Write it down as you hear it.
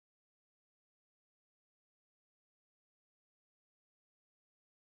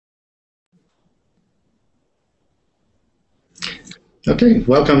Okay,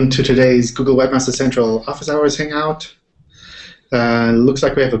 welcome to today's Google Webmaster Central Office Hours Hangout. Looks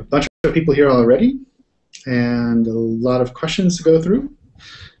like we have a bunch of people here already and a lot of questions to go through.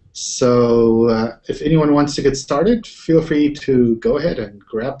 So if anyone wants to get started, feel free to go ahead and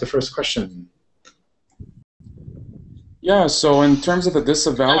grab the first question. Yeah, so in terms of the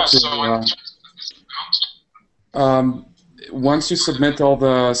disavow once you submit all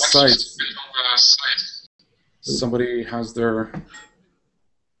the sites, somebody has their,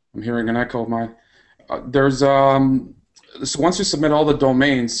 I'm hearing an echo of mine. So once you submit all the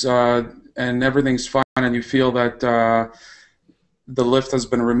domains and everything's fine and you feel that the list has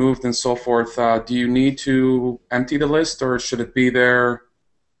been removed and so forth, do you need to empty the list, or should it be there?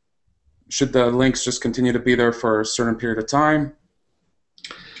 Should the links just continue to be there for a certain period of time?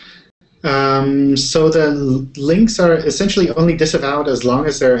 So the links are essentially only disavowed as long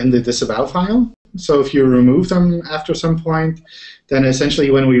as they're in the disavow file. So if you remove them after some point, then essentially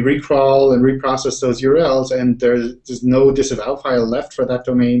when we recrawl and reprocess those URLs and there's no disavow file left for that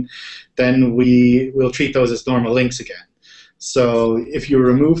domain, then we will treat those as normal links again. So if you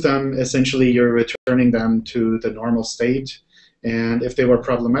remove them, essentially you're returning them to the normal state. And if they were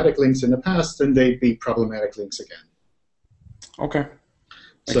problematic links in the past, then they'd be problematic links again. Okay.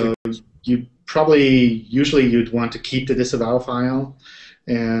 So you probably, usually you'd want to keep the disavow file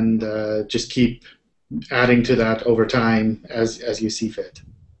and just keep adding to that over time as you see fit.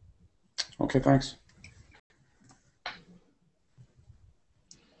 Okay, thanks.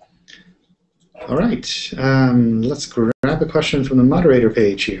 All right, let's grab a question from the moderator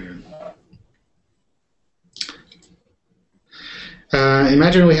page here.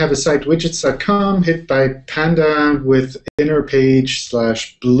 Imagine we have a site widgets.com hit by Panda with inner page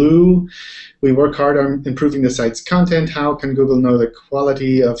 /blue. We work hard on improving the site's content. How can Google know the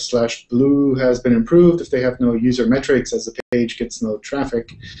quality of /blue has been improved if they have no user metrics as the page gets no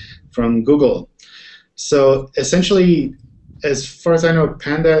traffic from Google? So essentially, as far as I know,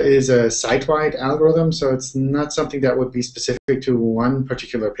 Panda is a site-wide algorithm, so it's not something that would be specific to one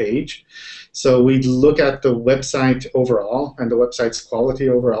particular page. So we'd look at the website overall and the website's quality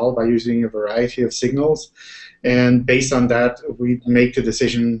overall by using a variety of signals. And based on that, we make the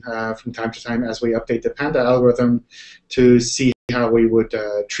decision from time to time as we update the Panda algorithm to see how we would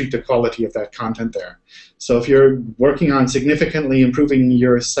treat the quality of that content there. So if you're working on significantly improving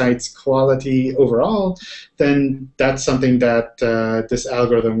your site's quality overall, then that's something that this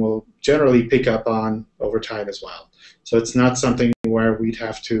algorithm will generally pick up on over time as well. So it's not something where we'd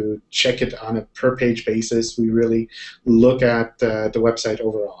have to check it on a per-page basis. We really look at the website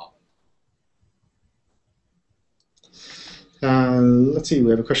overall. Let's see,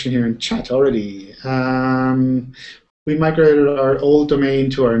 we have a question here in chat already. We migrated our old domain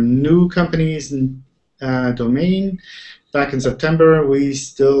to our new company's domain. Back in September, we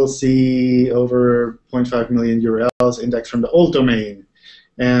still see over 0.5 million URLs indexed from the old domain.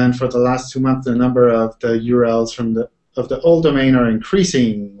 And for the last 2 months, the number of the URLs of the old domain are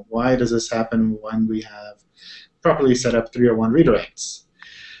increasing. Why does this happen when we have properly set up 301 redirects?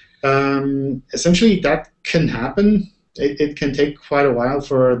 Essentially, that can happen. It can take quite a while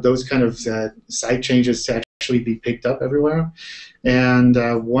for those kind of site changes to actually be picked up everywhere. And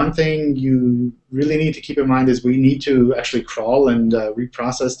one thing you really need to keep in mind is we need to actually crawl and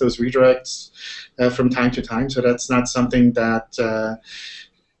reprocess those redirects from time to time. So that's not something that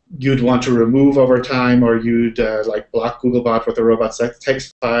you'd want to remove over time, or you'd like block Googlebot with a robots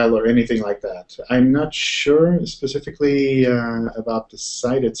text file or anything like that. I'm not sure specifically about the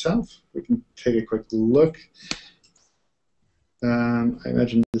site itself. We can take a quick look. I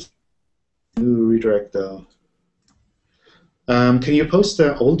imagine this new redirect, though. Can you post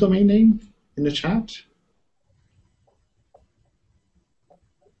the old domain name in the chat?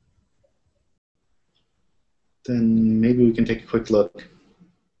 Then maybe we can take a quick look.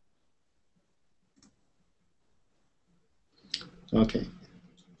 Okay.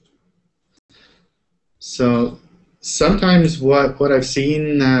 So sometimes what I've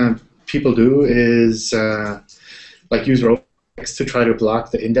seen people do is like use robots to try to block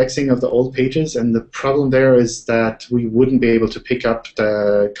the indexing of the old pages, and the problem there is that we wouldn't be able to pick up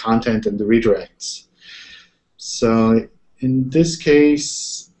the content and the redirects. So in this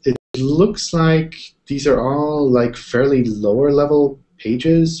case, it looks like these are all like fairly lower level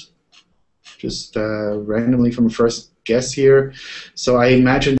pages, just randomly from first guess here. So I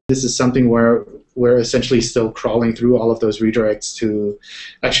imagine this is something where we're essentially still crawling through all of those redirects to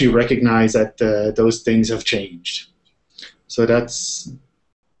actually recognize that those things have changed. So that's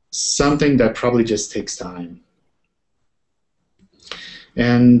something that probably just takes time.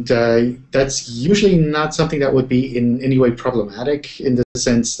 And that's usually not something that would be in any way problematic, in the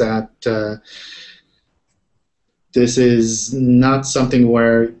sense that this is not something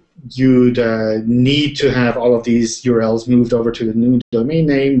where you'd need to have all of these URLs moved over to the new domain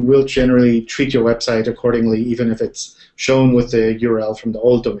name. We'll generally treat your website accordingly, even if it's shown with the URL from the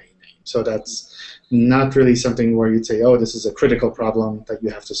old domain name. So that's not really something where you'd say, oh, this is a critical problem that you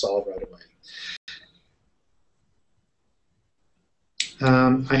have to solve right away.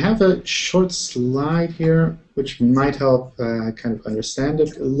 I have a short slide here which might help kind of understand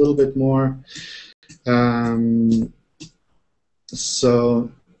it a little bit more.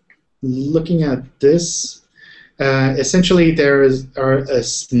 So looking at this, essentially there are a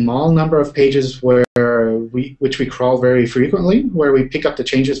small number of pages which we crawl very frequently, where we pick up the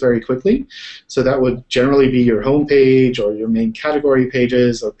changes very quickly. So that would generally be your home page or your main category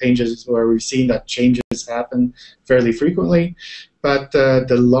pages, or pages where we've seen that changes happen fairly frequently. But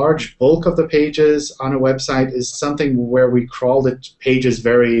the large bulk of the pages on a website is something where we crawl the pages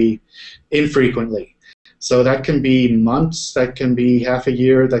very infrequently. So that can be months, that can be half a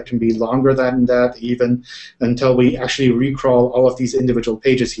year, that can be longer than that, even until we actually recrawl all of these individual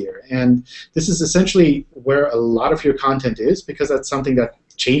pages here. And this is essentially where a lot of your content is, because that's something that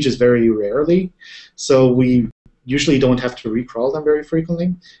changes very rarely. So we usually don't have to recrawl them very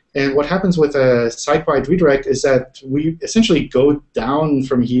frequently. And what happens with a site-wide redirect is that we essentially go down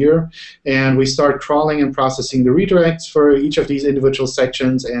from here, and we start crawling and processing the redirects for each of these individual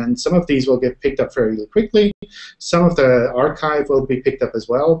sections, and some of these will get picked up fairly quickly. Some of the archive will be picked up as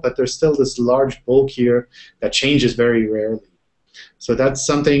well, but there's still this large bulk here that changes very rarely. So that's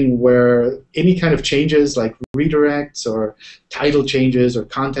something where any kind of changes like redirects or title changes or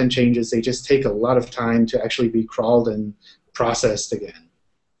content changes, they just take a lot of time to actually be crawled and processed again.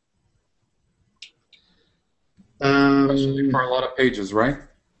 Especially for a lot of pages, right?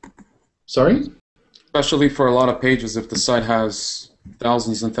 Sorry? Especially for a lot of pages, if the site has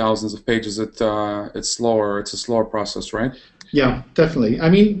thousands and thousands of pages, it's slower. It's a slower process, right? Yeah, definitely. I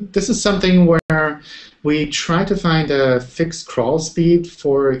mean, this is something where we try to find a fixed crawl speed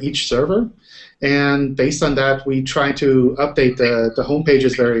for each server, and based on that, we try to update the home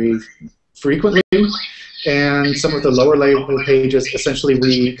pages very frequently, and some of the lower level pages, essentially,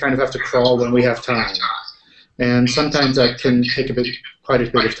 we kind of have to crawl when we have time, and sometimes that can take quite a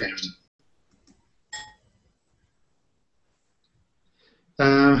bit of time.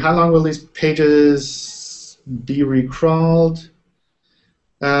 How long will these pages be recrawled?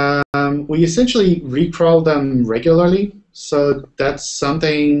 We essentially recrawl them regularly, so that's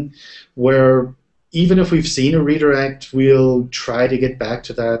something where even if we've seen a redirect, we'll try to get back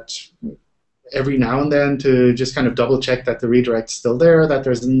to that every now and then to just kind of double check that the redirect's still there, that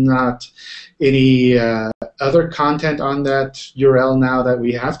there's not any other content on that URL now that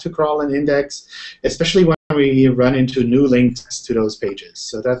we have to crawl and index, especially when we run into new links to those pages.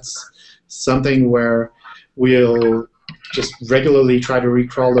 So that's something where we'll just regularly try to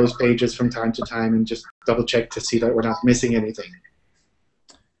recrawl those pages from time to time and just double check to see that we're not missing anything.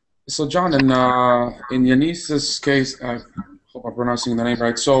 So John, in Yanis's case, I hope I'm pronouncing the name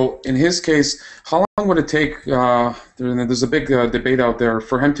right. So in his case, how long would it take? There's a big debate out there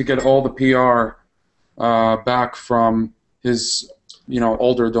for him to get all the PR back from his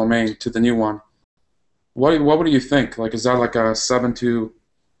older domain to the new one. What do you think? Like, is that like a 7 to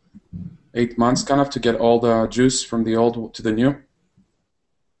 8 months kind of to get all the juice from the old to the new?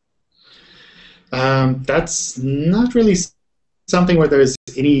 That's not really something where there's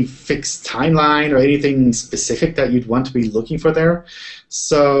any fixed timeline or anything specific that you'd want to be looking for there.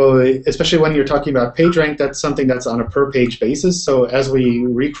 So especially when you're talking about PageRank, that's something that's on a per page basis. So as we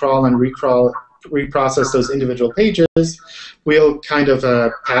recrawl and reprocess those individual pages, we'll kind of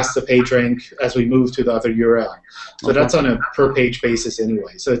pass the PageRank as we move to the other URL. So that's on a per page basis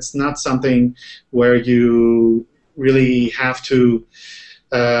anyway. So it's not something where you really have to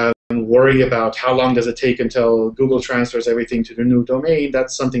worry about how long does it take until Google transfers everything to the new domain.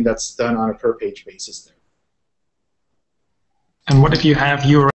 That's something that's done on a per page basis there. And what if you have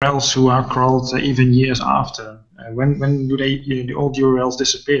URLs who are crawled even years after? When do the old URLs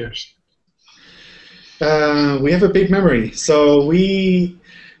disappear? We have a big memory, so we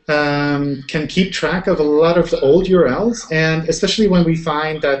can keep track of a lot of the old URLs, and especially when we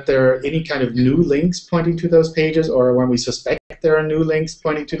find that there are any kind of new links pointing to those pages, or when we suspect there are new links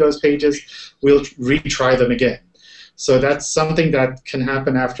pointing to those pages, we'll retry them again. So that's something that can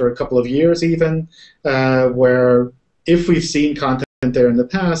happen after a couple of years even, where if we've seen content there in the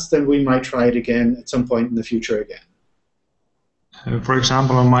past, then we might try it again at some point in the future again. For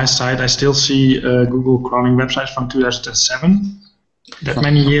example, on my site, I still see Google crawling websites from 2007. That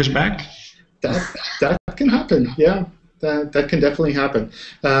many years back? That can happen, yeah. That can definitely happen.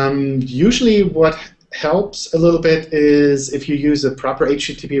 Usually what helps a little bit is if you use a proper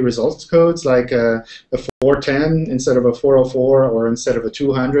HTTP results codes, like a 410 instead of a 404 or instead of a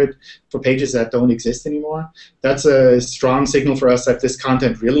 200 for pages that don't exist anymore. That's a strong signal for us that this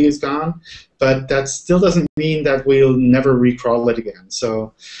content really is gone. But that still doesn't mean that we'll never recrawl it again.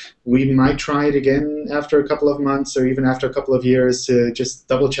 So we might try it again after a couple of months or even after a couple of years to just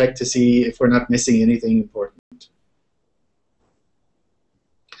double check to see if we're not missing anything important.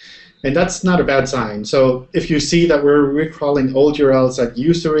 And that's not a bad sign. So if you see that we're recrawling old URLs that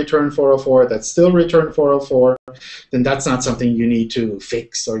used to return 404, that still return 404, then that's not something you need to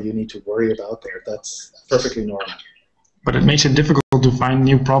fix or you need to worry about there. That's perfectly normal. But it makes it difficult to find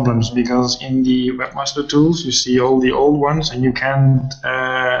new problems, because in the Webmaster tools you see all the old ones and you can't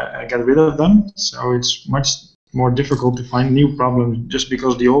get rid of them. So it's much more difficult to find new problems just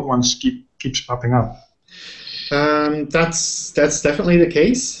because the old ones keeps popping up. That's definitely the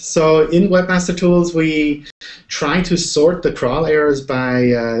case. So in Webmaster Tools, we try to sort the crawl errors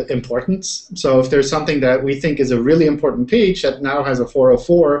by importance. So if there's something that we think is a really important page that now has a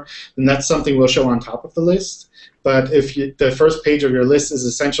 404, then that's something we'll show on top of the list. But if the first page of your list is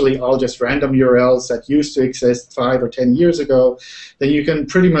essentially all just random URLs that used to exist 5 or 10 years ago, then you can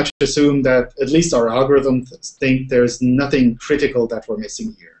pretty much assume that at least our algorithms think there's nothing critical that we're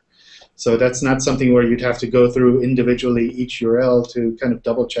missing here. So that's not something where you'd have to go through individually each URL to kind of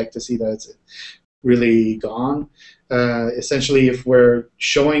double check to see that it's really gone. Essentially, if we're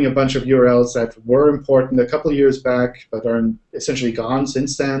showing a bunch of URLs that were important a couple of years back but are essentially gone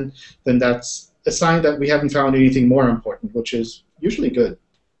since then that's a sign that we haven't found anything more important, which is usually good.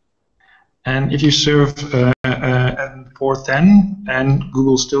 And if you serve 410 and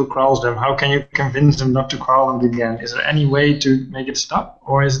Google still crawls them, how can you convince them not to crawl them again? Is there any way to make it stop,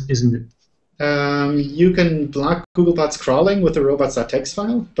 or isn't it? You can block Googlebot's crawling with the robots.txt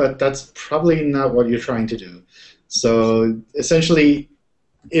file, but that's probably not what you're trying to do. So essentially,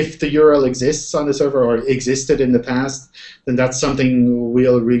 if the URL exists on the server or existed in the past, then that's something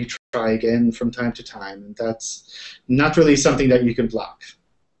we'll retry again from time to time. And that's not really something that you can block.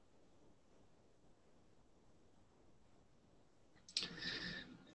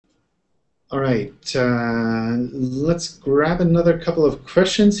 All right, let's grab another couple of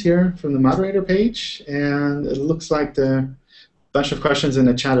questions here from the moderator page. And it looks like a bunch of questions in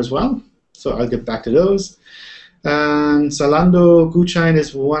the chat as well. So I'll get back to those. Zalando Gutschein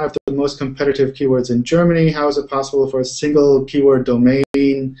is one of the most competitive keywords in Germany. How is it possible for a single keyword domain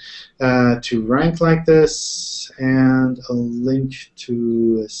to rank like this? And a link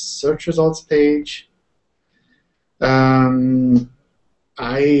to a search results page.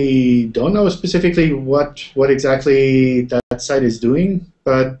 I don't know specifically what exactly that site is doing,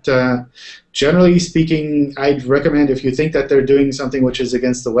 but generally speaking, I'd recommend if you think that they're doing something which is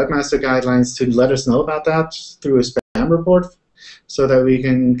against the Webmaster guidelines to let us know about that through a spam report so that we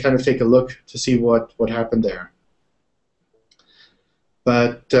can kind of take a look to see what happened there.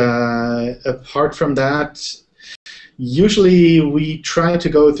 But apart from that, usually we try to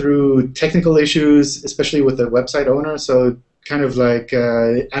go through technical issues, especially with the website owner, so kind of like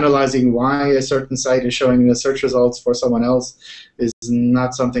analyzing why a certain site is showing the search results for someone else is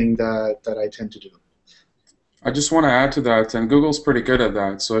not something that I tend to do. I just want to add to that, and Google's pretty good at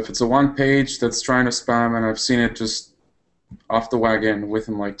that. So if it's a one page that's trying to spam, and I've seen it just off the wagon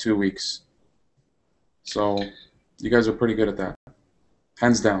within like 2 weeks. So you guys are pretty good at that.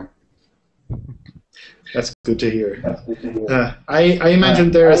 Hands down. That's good to hear. I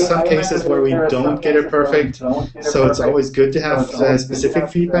imagine there are some cases where we don't get it perfect, so it's always good to have specific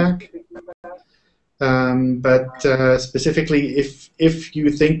feedback. But specifically, if you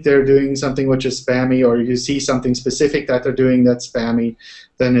think they're doing something which is spammy, or you see something specific that they're doing that's spammy,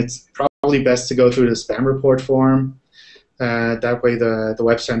 then it's probably best to go through the spam report form. That way the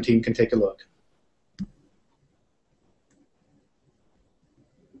WebSpam team can take a look.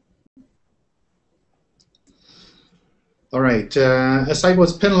 All right, a site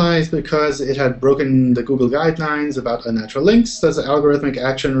was penalized because it had broken the Google guidelines about unnatural links. Does the algorithmic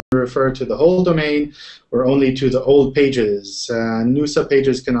action refer to the whole domain or only to the old pages? New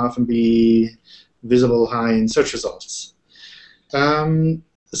subpages can often be visible high in search results.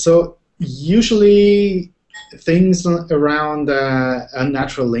 So usually things around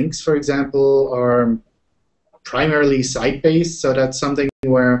unnatural links, for example, are primarily site-based, so that's something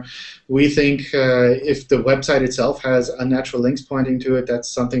where we think if the website itself has unnatural links pointing to it, that's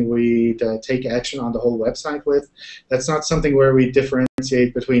something we'd take action on the whole website with. That's not something where we differentiate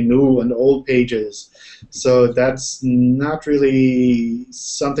differentiate between new and old pages. So that's not really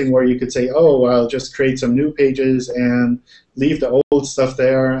something where you could say, oh, I'll just create some new pages and leave the old stuff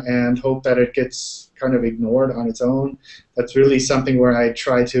there and hope that it gets kind of ignored on its own. That's really something where I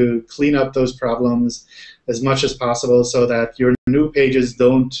try to clean up those problems as much as possible so that your new pages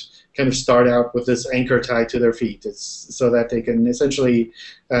don't kind of start out with this anchor tied to their feet. It's so that they can essentially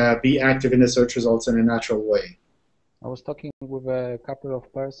be active in the search results in a natural way. I was talking with a couple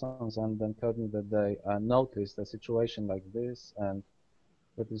of persons and then told me that they noticed a situation like this, and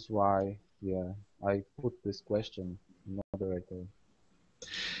that is why, yeah, I put this question, moderator.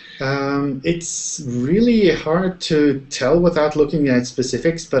 It's really hard to tell without looking at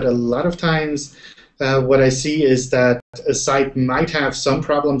specifics, but a lot of times what I see is that a site might have some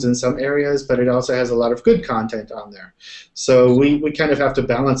problems in some areas, but it also has a lot of good content on there. So we kind of have to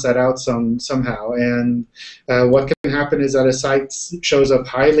balance that out somehow. And what can happen is that a site shows up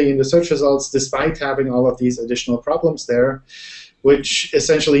highly in the search results despite having all of these additional problems there, which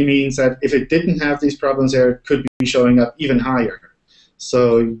essentially means that if it didn't have these problems there, it could be showing up even higher.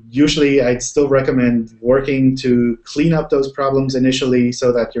 So usually I'd still recommend working to clean up those problems initially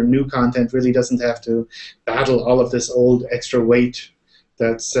so that your new content really doesn't have to battle all of this old extra weight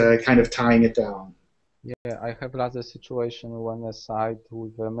that's kind of tying it down. Yeah, I have had a situation when a site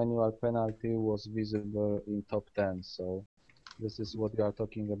with a manual penalty was visible in top 10. So this is what you are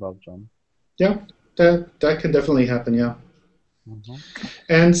talking about, John. Yeah, that can definitely happen, yeah. Mm-hmm.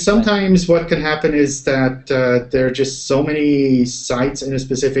 And sometimes what can happen is that there are just so many sites in a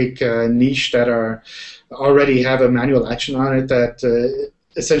specific niche that already have a manual action on it that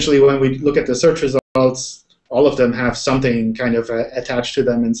essentially when we look at the search results, all of them have something kind of attached to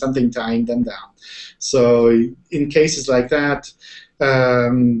them and something tying them down. So in cases like that,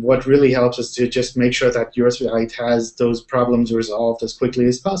 what really helps is to just make sure that your site has those problems resolved as quickly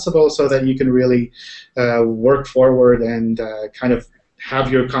as possible so that you can really work forward and kind of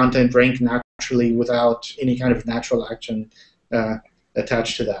have your content rank naturally without any kind of natural action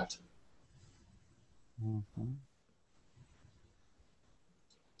attached to that. Mm-hmm.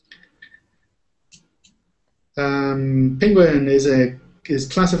 Penguin is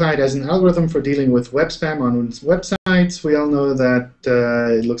classified as an algorithm for dealing with web spam on websites. We all know that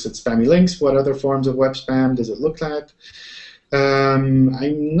it looks at spammy links. What other forms of web spam does it look at?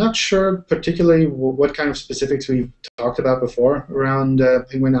 I'm not sure particularly what kind of specifics we've talked about before around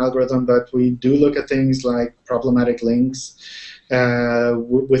Penguin algorithm, but we do look at things like problematic links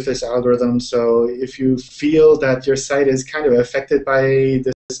with this algorithm. So if you feel that your site is kind of affected by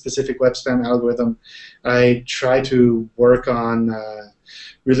this specific web spam algorithm, I try to work on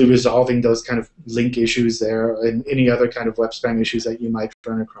really resolving those kind of link issues there and any other kind of web spam issues that you might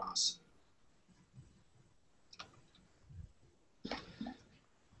run across.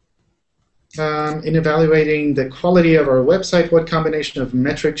 In evaluating the quality of our website, what combination of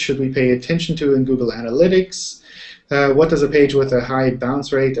metrics should we pay attention to in Google Analytics? What does a page with a high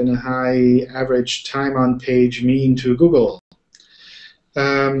bounce rate and a high average time on page mean to Google?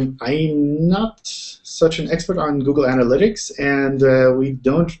 I'm not such an expert on Google Analytics, and we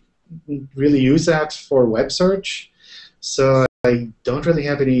don't really use that for web search, so I don't really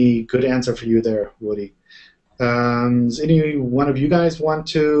have any good answer for you there, Woody. Does any one of you guys want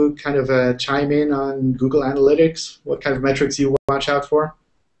to kind of chime in on Google Analytics? What kind of metrics you watch out for?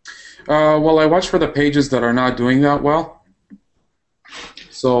 Well, I watch for the pages that are not doing that well.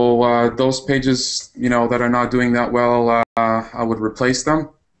 So those pages, that are not doing that well, I would replace them.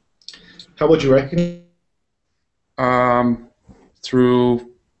 How would you recognize?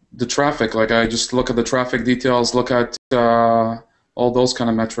 Through the traffic. Like I just look at the traffic details, look at all those kind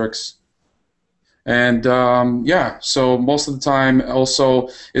of metrics. And yeah, so most of the time also,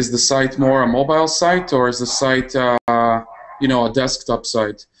 is the site more a mobile site or is the site a desktop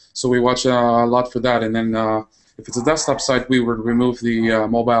site? So we watch a lot for that, and then if it's a desktop site, we would remove the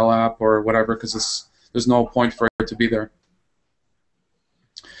mobile app or whatever because there's no point for it to be there.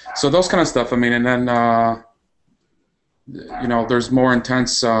 So those kind of stuff. I mean, and then there's more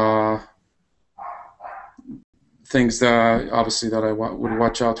intense things that obviously that I would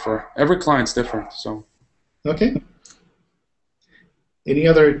watch out for. Every client's different, so. Okay. Any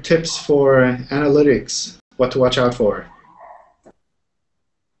other tips for analytics? What to watch out for?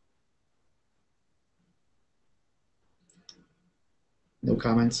 No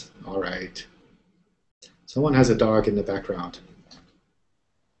comments? All right. Someone has a dog in the background.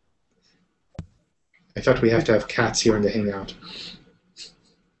 I thought we have to have cats here in the Hangout.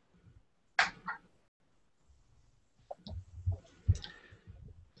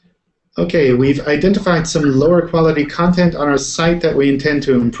 Okay. Okay, we've identified some lower quality content on our site that we intend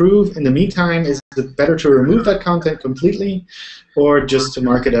to improve. In the meantime, is it better to remove that content completely or just to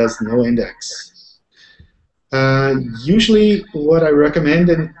mark it as no index? Usually what I recommend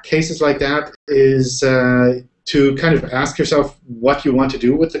in cases like that is to kind of ask yourself what you want to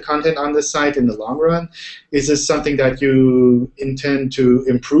do with the content on this site in the long run. Is this something that you intend to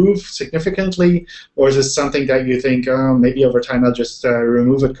improve significantly, or is this something that you think, oh, maybe over time I'll just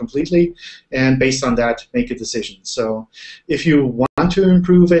remove it completely, and based on that, make a decision. So if you want to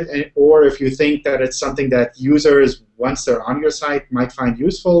improve it, or if you think that it's something that users, once they're on your site, might find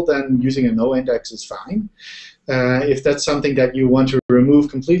useful, then using a no index is fine. If that's something that you want to remove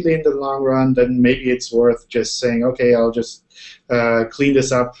completely in the long run, then maybe it's worth just saying, okay, I'll just clean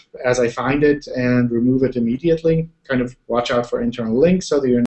this up as I find it and remove it immediately. Kind of watch out for internal links so that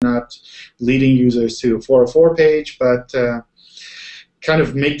you're not leading users to a 404 page, but kind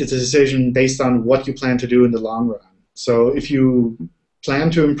of make the decision based on what you plan to do in the long run. So if you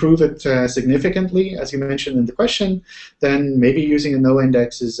plan to improve it significantly, as you mentioned in the question, then maybe using a no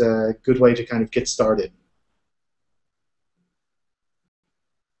index is a good way to kind of get started.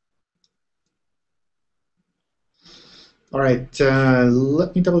 All right,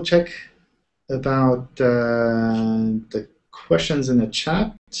 let me double check about the questions in the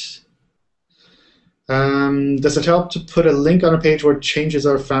chat. Does it help to put a link on a page where changes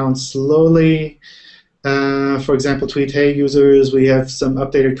are found slowly? For example, tweet, hey users, we have some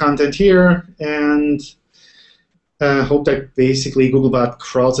updated content here, and hope that basically Googlebot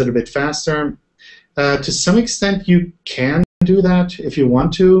crawls it a bit faster. To some extent, you can do that if you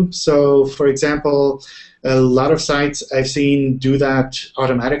want to. So, for example, a lot of sites I've seen do that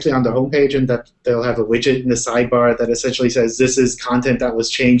automatically on their homepage, and that they'll have a widget in the sidebar that essentially says this is content that was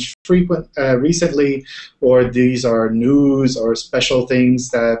changed recently, or these are news or special things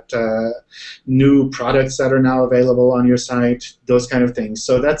that new products that are now available on your site, those kind of things.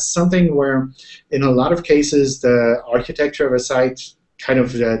 So that's something where, in a lot of cases, the architecture of a site kind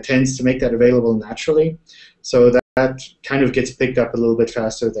of tends to make that available naturally. So that kind of gets picked up a little bit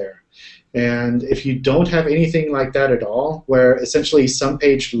faster there. And if you don't have anything like that at all, where essentially some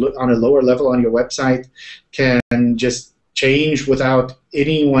page on a lower level on your website can just change without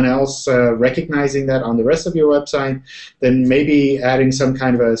anyone else recognizing that on the rest of your website, then maybe adding some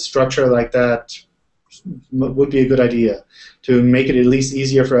kind of a structure like that would be a good idea to make it at least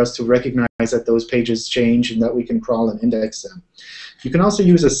easier for us to recognize that those pages change and that we can crawl and index them. You can also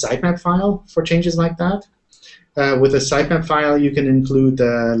use a sitemap file for changes like that. With a sitemap file, you can include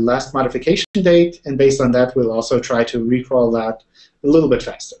the last modification date, and based on that, we'll also try to recrawl that a little bit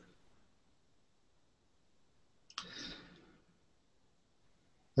faster.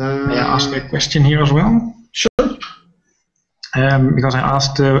 May I ask a question here as well? Sure. Because I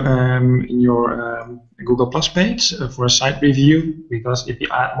asked in your Google Plus page for a site review, because if you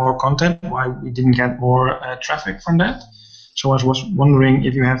add more content, why we didn't get more traffic from that? So I was wondering,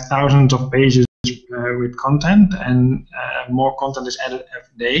 if you have thousands of pages with content and more content is added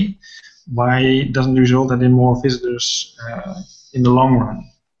every day, why doesn't it result that in more visitors in the long run?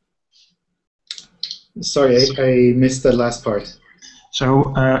 Sorry, I missed the last part.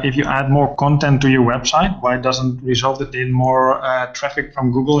 So if you add more content to your website, why doesn't it result in more traffic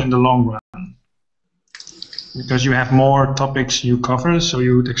from Google in the long run? Because you have more topics you cover, so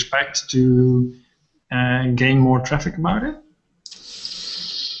you would expect to gain more traffic about it?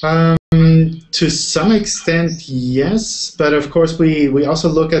 To some extent, yes, but of course we also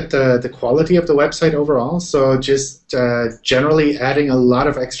look at the quality of the website overall. So just generally adding a lot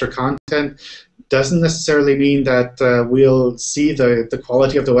of extra content doesn't necessarily mean that we'll see the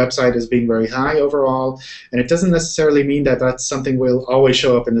quality of the website as being very high overall, and it doesn't necessarily mean that that's something will always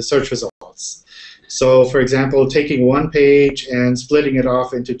show up in the search results. So, for example, taking one page and splitting it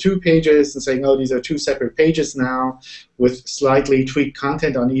off into two pages and saying, oh, these are two separate pages now with slightly tweaked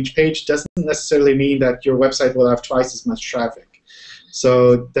content on each page doesn't necessarily mean that your website will have twice as much traffic.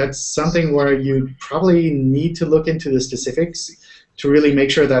 So that's something where you probably need to look into the specifics to really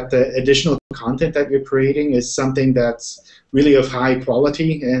make sure that the additional content that you're creating is something that's really of high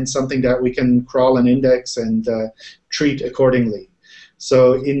quality and something that we can crawl and index and treat accordingly.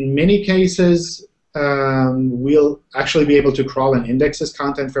 So in many cases, we'll actually be able to crawl and index this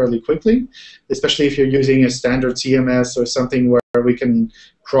content fairly quickly, especially if you're using a standard CMS or something where we can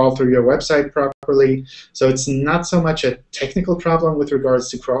crawl through your website properly. So it's not so much a technical problem with regards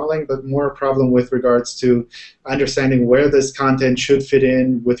to crawling, but more a problem with regards to understanding where this content should fit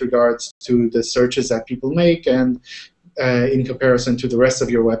in with regards to the searches that people make and in comparison to the rest of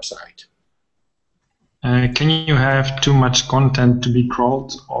your website. Can you have too much content to be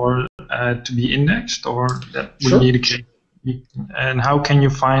crawled or to be indexed, or that Sure. wouldn't be the case? And how can you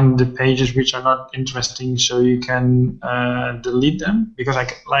find the pages which are not interesting so you can delete them? Because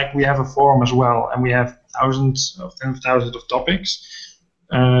like we have a forum as well, and we have tens of thousands of topics.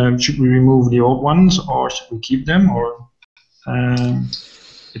 Should we remove the old ones, or should we keep them? Or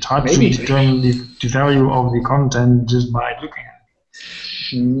it's hard Maybe. to determine the value of the content just by looking at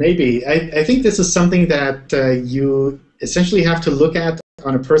it. Maybe. I think this is something that you essentially have to look at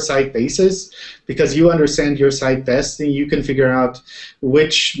on a per-site basis, because you understand your site best, and you can figure out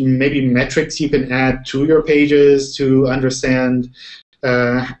which maybe metrics you can add to your pages to understand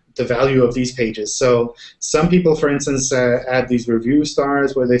the value of these pages. So some people, for instance, add these review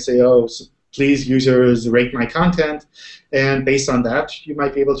stars where they say, oh, please users rate my content, and based on that you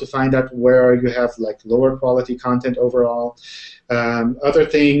might be able to find out where you have like lower quality content overall. Other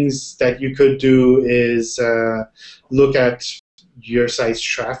things that you could do is look at your site's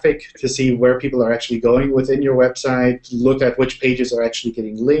traffic to see where people are actually going within your website, look at which pages are actually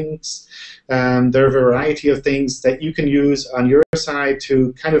getting links. There are a variety of things that you can use on your site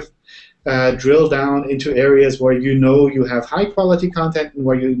to kind of drill down into areas where you know you have high quality content and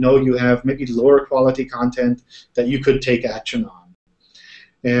where you know you have maybe lower quality content that you could take action on.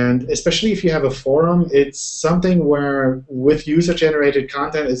 And especially if you have a forum, it's something where with user-generated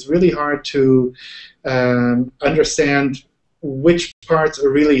content, it's really hard to understand which parts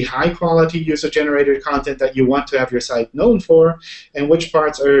are really high-quality user-generated content that you want to have your site known for, and which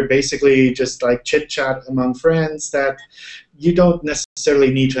parts are basically just like chit-chat among friends that you don't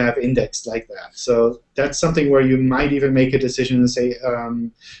necessarily need to have indexed like that. So that's something where you might even make a decision and say,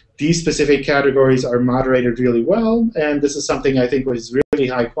 these specific categories are moderated really well, and this is something I think is really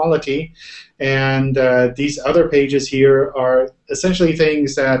high quality. And these other pages here are essentially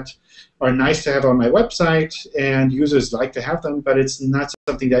things that are nice to have on my website, and users like to have them, but it's not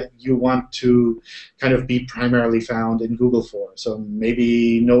something that you want to kind of be primarily found in Google for. So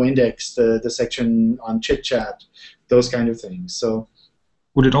maybe no index, the section on chit chat, those kind of things. So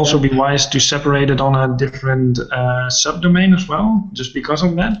would it also be wise to separate it on a different subdomain as well, just because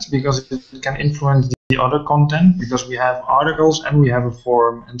of that? Because it can influence the other content, because we have articles and we have a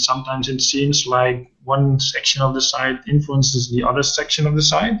forum, and sometimes it seems like one section of the site influences the other section of the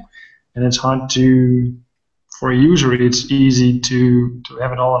site, and it's hard to, for a user, it's easy to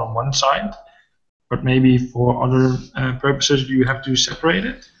have it all on one side, but maybe for other purposes you have to separate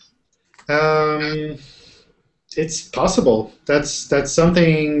it? It's possible. That's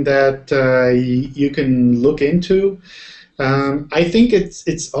something that you can look into. I think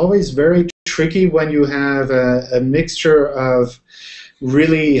it's always very tricky when you have a mixture of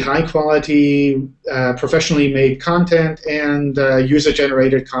really high quality, professionally made content and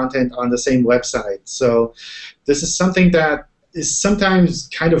user-generated content on the same website. So this is something that is sometimes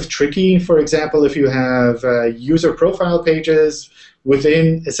kind of tricky. For example, if you have user profile pages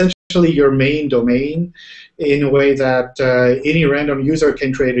within essentially your main domain, in a way that any random user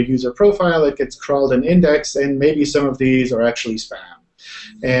can create a user profile, it gets crawled and indexed, and maybe some of these are actually spam.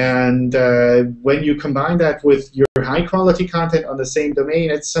 And when you combine that with your high-quality content on the same domain,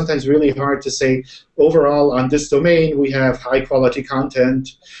 it's sometimes really hard to say, overall, on this domain, we have high-quality content,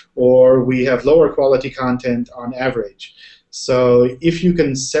 or we have lower-quality content on average. So if you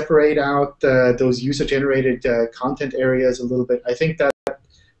can separate out those user-generated content areas a little bit, I think that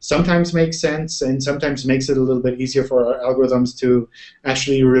sometimes makes sense, and sometimes makes it a little bit easier for our algorithms to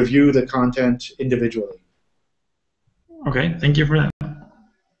actually review the content individually. Okay, thank you for that.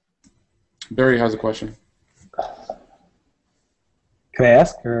 Barry has a question. Can I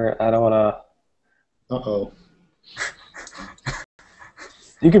ask, or I don't want to? Uh-oh.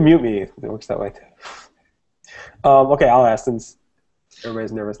 You can mute me. It works that way too. Okay, I'll ask since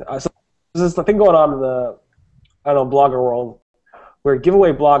everybody's nervous now. So there's this thing going on in the, I don't know, blogger world, where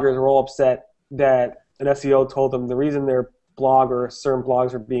giveaway bloggers are all upset that an SEO told them the reason their blog or certain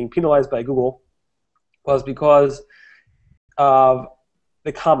blogs are being penalized by Google was because of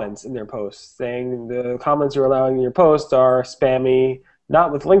the comments in their posts, saying the comments you're allowing in your post are spammy,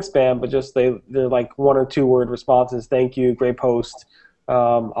 not with link spam, but just they're like 1 or 2 word responses. Thank you, great post.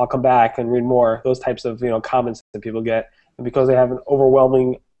 I'll come back and read more. Those types of comments that people get, and because they have an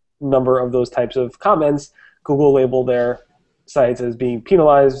overwhelming number of those types of comments, Google labeled their sites as being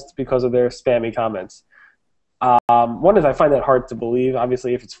penalized because of their spammy comments. One is I find that hard to believe.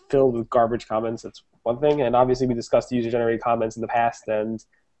 Obviously, if it's filled with garbage comments, that's one thing. And obviously, we discussed user-generated comments in the past, and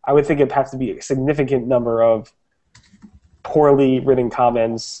I would think it'd have to be a significant number of poorly written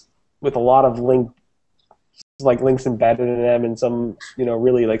comments with a lot of links embedded in them, and some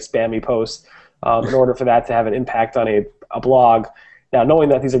really like spammy posts in order for that to have an impact on a blog. Now, knowing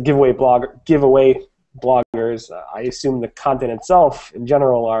that these are giveaway bloggers, I assume the content itself, in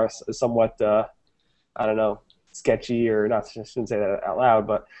general, are somewhat, I don't know, sketchy, or not. I shouldn't say that out loud,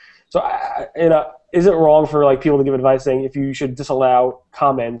 but so is it wrong for like people to give advice saying if you should disallow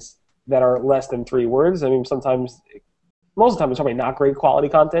comments that are less than 3 words? I mean, sometimes, most of the time, it's probably not great quality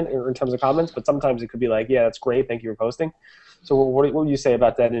content in terms of comments, but sometimes it could be like, yeah, that's great, thank you for posting. So what would you say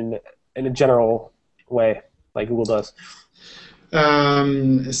about that in a general way, like Google does?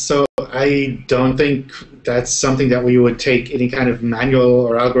 So I don't think that's something that we would take any kind of manual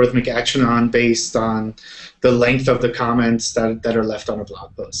or algorithmic action on based on the length of the comments that are left on a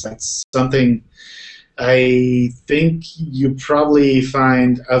blog post. That's something I think you probably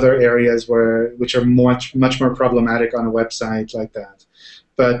find other areas which are much more problematic on a website like that.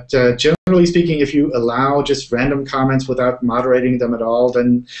 But generally speaking, if you allow just random comments without moderating them at all,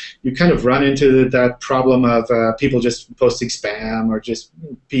 then you kind of run into that problem of people just posting spam or just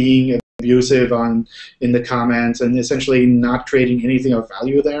being abusive in the comments and essentially not creating anything of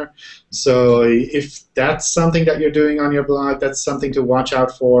value there. So if that's something that you're doing on your blog, that's something to watch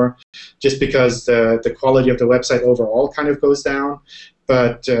out for, just because the quality of the website overall kind of goes down.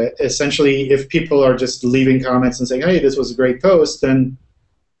 But essentially, if people are just leaving comments and saying, hey, this was a great post, then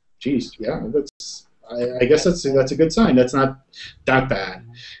geez, yeah, I guess that's a good sign. That's not that bad.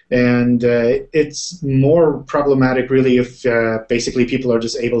 And it's more problematic, really, if basically people are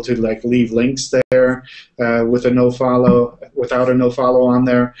just able to like leave links there without a nofollow on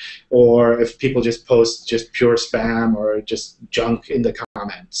there, or if people just post just pure spam or just junk in the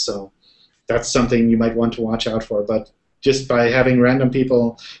comments. So that's something you might want to watch out for. But just by having random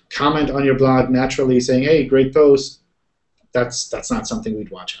people comment on your blog naturally saying, hey, great post, that's not something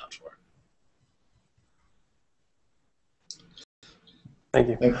we'd watch out for. Thank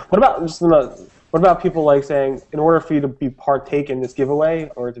you. What about people like saying, in order for you to be partake in this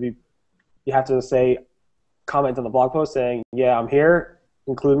giveaway, or you have to say, comment on the blog post saying, yeah, I'm here,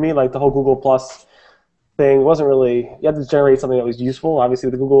 include me. Like the whole Google Plus thing wasn't really. You had to generate something that was useful. Obviously,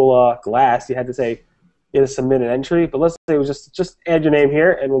 with the Google Glass, you had to say, you had to submit an entry. But let's say it was just add your name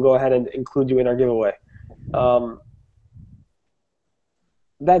here, and we'll go ahead and include you in our giveaway.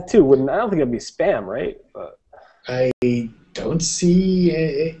 That too wouldn't. I don't think it'd be spam, right? I don't see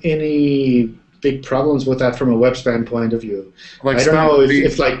any big problems with that from a web spam point of view. Like I don't know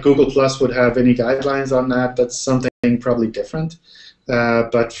if like Google Plus would have any guidelines on that. That's something probably different.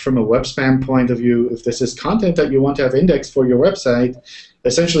 But from a web spam point of view, if this is content that you want to have indexed for your website,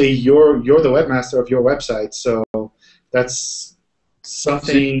 essentially you're the webmaster of your website. So that's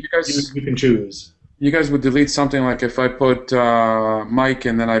something you can choose. You guys would delete something like if I put Mike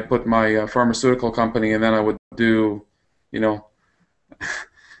and then I put my pharmaceutical company, and then I would do, I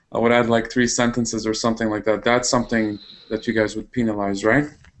would add like 3 sentences or something like that. That's something that you guys would penalize,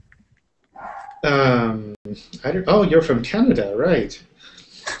 right? Oh, you're from Canada, right?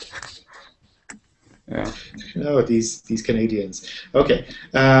 Yeah. Oh, these Canadians. Okay.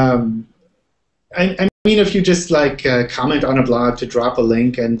 I mean, if you just like comment on a blog to drop a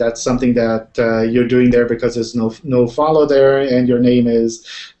link, and that's something that you're doing there because there's no follow there, and your name is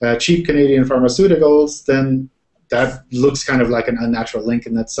Cheap Canadian Pharmaceuticals, then that looks kind of like an unnatural link,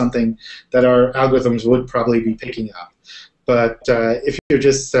 and that's something that our algorithms would probably be picking up. But if you're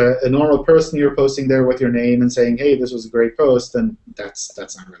just a normal person, you're posting there with your name and saying, hey, this was a great post, then that's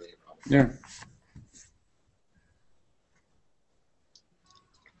not really a problem. Yeah.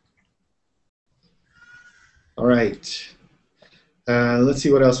 All right. Let's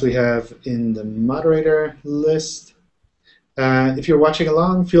see what else we have in the moderator list. If you're watching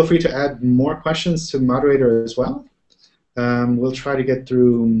along, feel free to add more questions to moderator as well. We'll try to get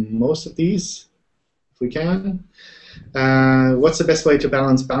through most of these if we can. What's the best way to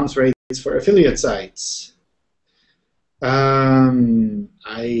balance bounce rates for affiliate sites?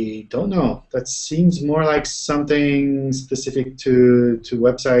 I don't know. That seems more like something specific to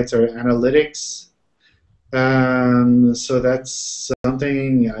websites or analytics. So that's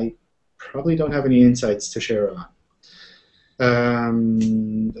something I probably don't have any insights to share on.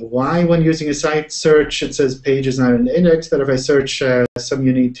 Why, when using a site search, it says page is not an index, but if I search some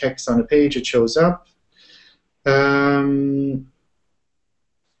unique text on a page, it shows up.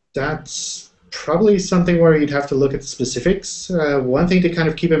 That's probably something where you'd have to look at the specifics. One thing to kind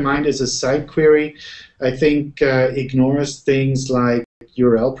of keep in mind is a site query, I think, ignores things like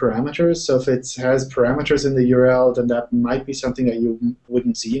URL parameters. So if it has parameters in the URL, then that might be something that you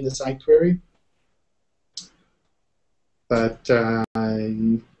wouldn't see in the site query. But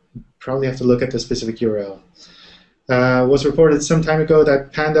you probably have to look at the specific URL. Was reported some time ago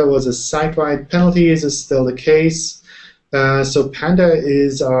that Panda was a site-wide penalty. Is this still the case? So Panda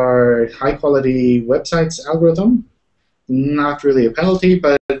is our high-quality websites algorithm. Not really a penalty,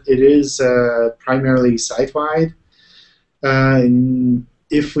 but it is primarily site-wide.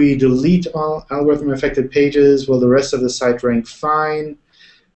 If we delete all algorithm-affected pages, will the rest of the site rank fine?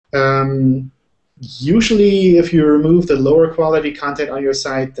 Usually, if you remove the lower quality content on your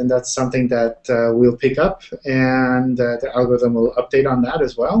site, then that's something that we'll pick up, and the algorithm will update on that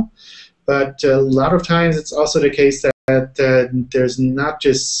as well. But a lot of times, it's also the case that there's not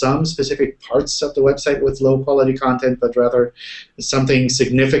just some specific parts of the website with low quality content, but rather something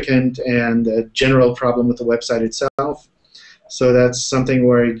significant and a general problem with the website itself. So that's something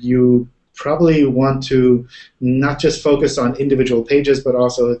where you probably want to not just focus on individual pages, but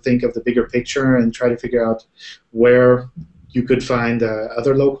also think of the bigger picture and try to figure out where you could find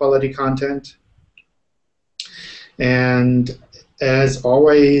other low-quality content. And as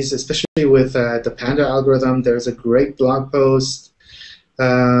always, especially with the Panda algorithm, there's a great blog post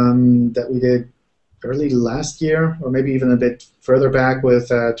that we did early last year, or maybe even a bit further back,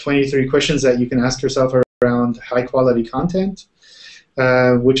 with 23 questions that you can ask yourself around high-quality content.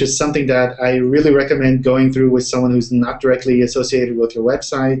 Which is something that I really recommend going through with someone who's not directly associated with your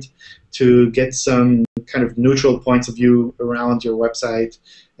website to get some kind of neutral points of view around your website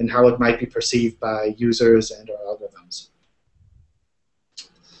and how it might be perceived by users and our algorithms.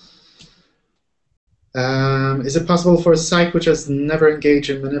 Is it possible for a site which has never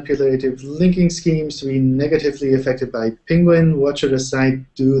engaged in manipulative linking schemes to be negatively affected by Penguin? What should a site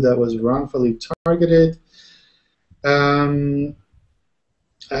do that was wrongfully targeted?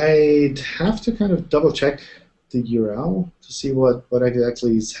 I'd have to kind of double-check the URL to see what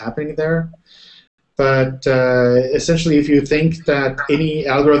exactly is happening there. But essentially, if you think that any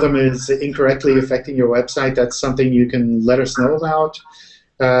algorithm is incorrectly affecting your website, that's something you can let us know about.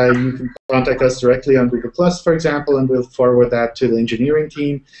 You can contact us directly on Google+, for example, and we'll forward that to the engineering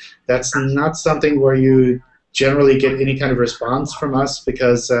team. That's not something where you generally get any kind of response from us,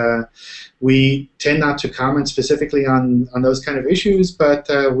 because we tend not to comment specifically on those kind of issues, but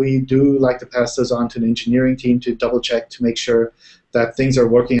we do like to pass those on to the engineering team to double check to make sure that things are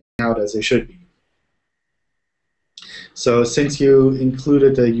working out as they should be. So since you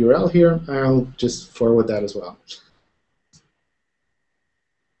included the URL here, I'll just forward that as well.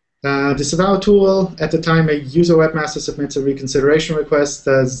 Disavow tool: at the time a user webmaster submits a reconsideration request,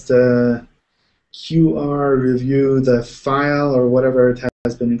 does the QR review the file or whatever it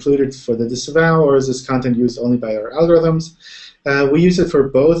has been included for the disavow, or is this content used only by our algorithms? We use it for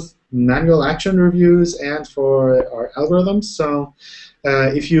both manual action reviews and for our algorithms. So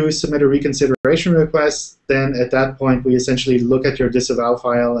if you submit a reconsideration request, then at that point we essentially look at your disavow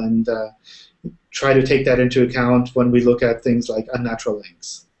file and try to take that into account when we look at things like unnatural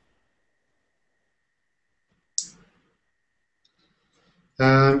links.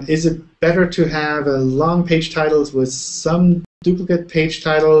 Is it better to have long page titles with some duplicate page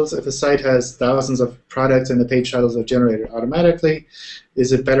titles if a site has thousands of products and the page titles are generated automatically?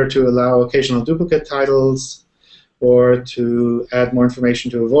 Is it better to allow occasional duplicate titles, or to add more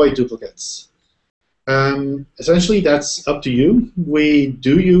information to avoid duplicates? Essentially, that's up to you. We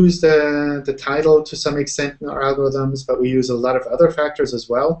do use the title to some extent in our algorithms, but we use a lot of other factors as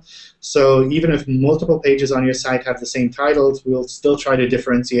well. So even if multiple pages on your site have the same titles, we'll still try to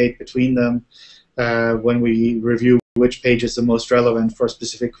differentiate between them when we review which page is the most relevant for a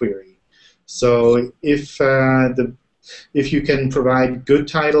specific query. So if you can provide good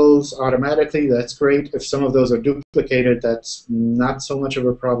titles automatically, that's great. If some of those are duplicated, that's not so much of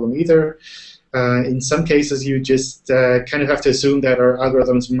a problem either. In some cases, you just kind of have to assume that our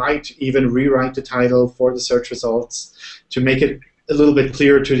algorithms might even rewrite the title for the search results to make it a little bit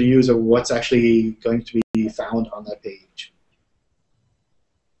clearer to the user what's actually going to be found on that page.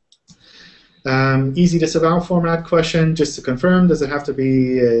 Easy disavow format question, just to confirm, does it have to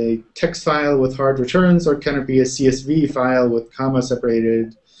be a text file with hard returns, or can it be a CSV file with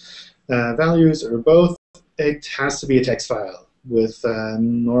comma-separated values, or both? It has to be a text file with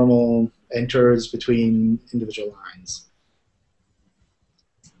normal enters between individual lines.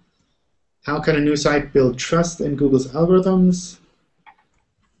 How can a new site build trust in Google's algorithms?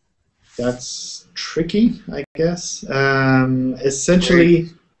 That's tricky, I guess. Essentially,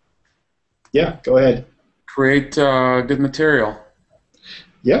 yeah, go ahead. Create good material.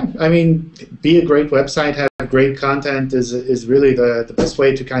 Yeah, I mean, be a great website, have great content is really the best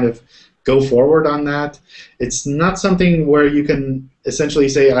way to kind of go forward on that. It's not something where you can essentially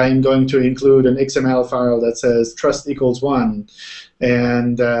say, I'm going to include an XML file that says trust equals 1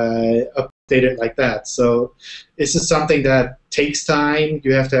 and update update it like that. So this is something that takes time.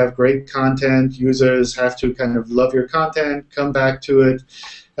 You have to have great content. Users have to kind of love your content, come back to it.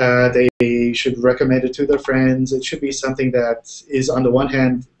 They should recommend it to their friends. It should be something that is, on the one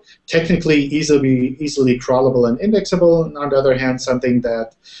hand, technically easily crawlable and indexable, and on the other hand, something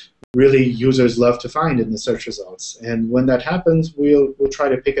that really users love to find in the search results. And when that happens, we'll try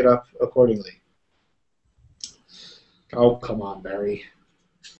to pick it up accordingly. Oh, come on, Barry.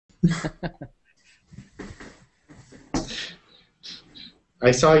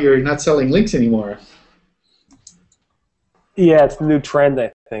 I saw you're not selling links anymore. Yeah, it's the new trend,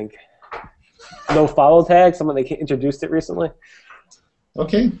 I think. No follow tag. Someone they introduced it recently.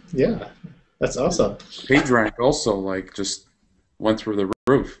 Okay, yeah, that's awesome. PageRank also like just went through the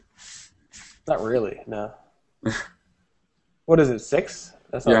roof. Not really, no. What is it, 6?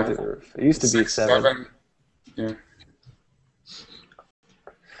 That's not through the roof. It used to be 7. Yeah.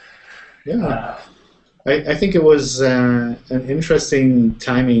 Yeah. I think it was an interesting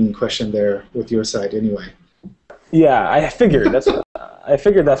timing question there with your side anyway. Yeah, I figured that's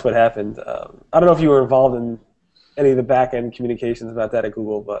what happened. I don't know if you were involved in any of the back-end communications about that at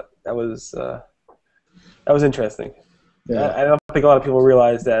Google, but that was interesting. Yeah. I don't think a lot of people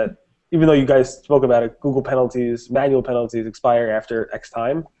realize that even though you guys spoke about it, Google penalties, manual penalties expire after X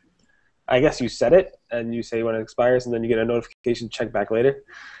time. I guess you set it, and you say when it expires, and then you get a notification, check back later.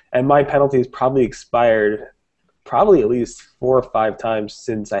 And my penalties probably expired at least 4 or 5 times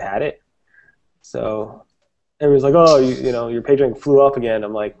since I had it. So everyone's like, oh, you know, your PageRank flew up again.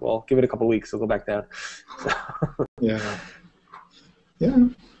 I'm like, well, give it a couple weeks, it'll go back down. Yeah. Yeah.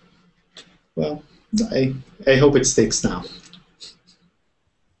 Well, I hope it sticks now.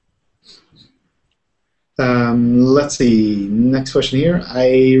 Let's see. Next question here.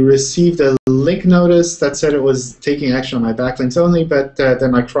 I received a link notice that said it was taking action on my backlinks only, but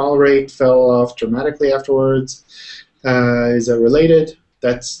then my crawl rate fell off dramatically afterwards. Is that related?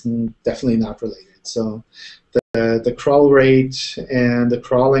 That's definitely not related. So the crawl rate and the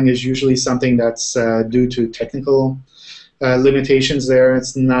crawling is usually something that's due to technical limitations there.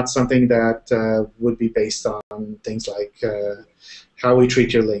 It's not something that would be based on things like how we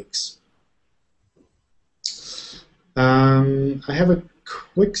treat your links. I have a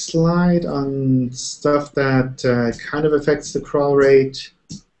quick slide on stuff that kind of affects the crawl rate.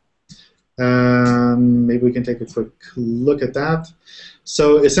 Maybe we can take a quick look at that.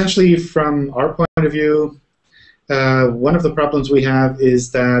 So essentially, from our point of view, one of the problems we have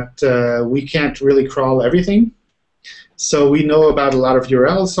is that we can't really crawl everything. So we know about a lot of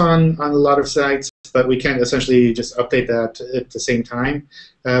URLs on a lot of sites, but we can't essentially just update that at the same time.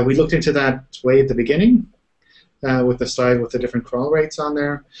 We looked into that way at the beginning. With the slide with the different crawl rates on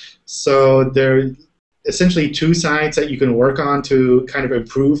there. So there are essentially 2 sides that you can work on to kind of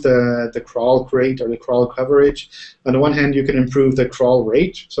improve the crawl rate or the crawl coverage. On the one hand, you can improve the crawl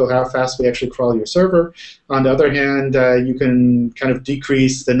rate, so how fast we actually crawl your server. On the other hand, you can kind of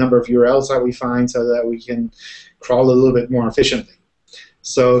decrease the number of URLs that we find so that we can crawl a little bit more efficiently.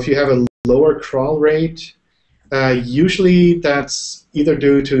 So if you have a lower crawl rate, usually that's either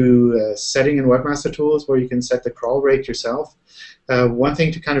due to setting in Webmaster Tools where you can set the crawl rate yourself. One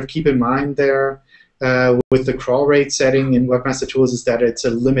thing to kind of keep in mind there with the crawl rate setting in Webmaster Tools is that it's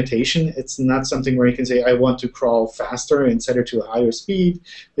a limitation. It's not something where you can say, I want to crawl faster and set it to a higher speed.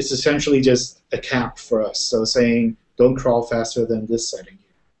 It's essentially just a cap for us. So saying, don't crawl faster than this setting.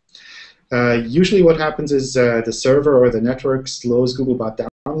 Usually what happens is the server or the network slows Googlebot down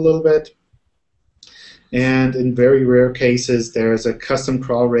a little bit. And in very rare cases, there's a custom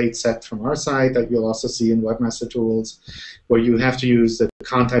crawl rate set from our side that you'll also see in Webmaster Tools, where you have to use the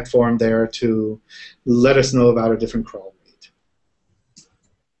contact form there to let us know about a different crawl rate.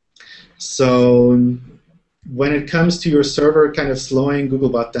 So when it comes to your server kind of slowing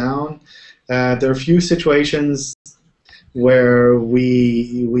Googlebot down, there are a few situations where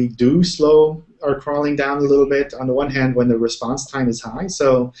we do slow our crawling down a little bit. On the one hand, when the response time is high,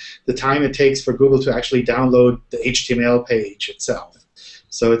 so the time it takes for Google to actually download the HTML page itself.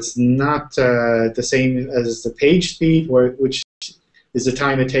 So it's not the same as the page speed, which is the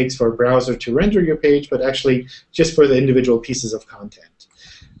time it takes for a browser to render your page, but actually just for the individual pieces of content.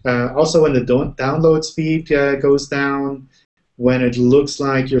 Also, when the download speed goes down, when it looks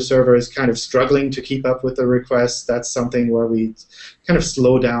like your server is kind of struggling to keep up with the requests, that's something where we kind of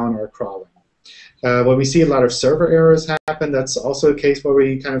slow down our crawling. When we see a lot of server errors happen, that's also a case where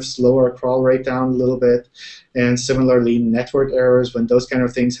we kind of slow our crawl rate down a little bit. And similarly, network errors, when those kind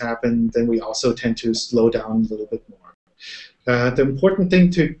of things happen, then we also tend to slow down a little bit more. The important thing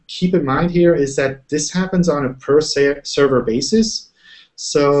to keep in mind here is that this happens on a per server basis.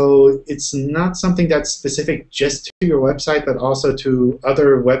 So it's not something that's specific just to your website, but also to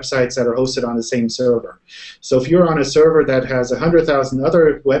other websites that are hosted on the same server. So if you're on a server that has 100,000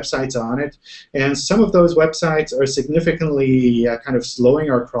 other websites on it, and some of those websites are significantly kind of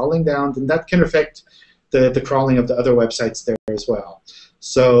slowing or crawling down, then that can affect the crawling of the other websites there as well.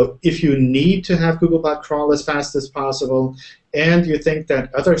 So if you need to have Googlebot crawl as fast as possible, and you think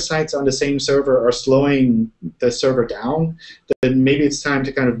that other sites on the same server are slowing the server down, then maybe it's time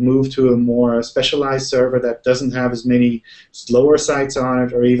to kind of move to a more specialized server that doesn't have as many slower sites on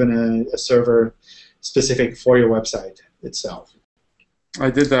it, or even a server specific for your website itself. I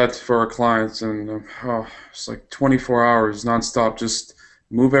did that for our clients, and it's like 24 hours nonstop. Just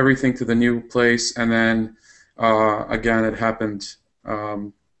move everything to the new place, and then again it happened.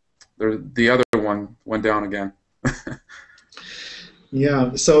 The other one went down again.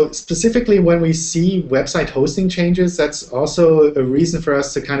 Yeah, so specifically when we see website hosting changes, that's also a reason for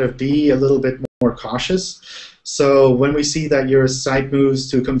us to kind of be a little bit more cautious. So when we see that your site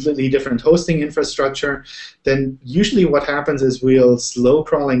moves to a completely different hosting infrastructure, then usually what happens is we'll slow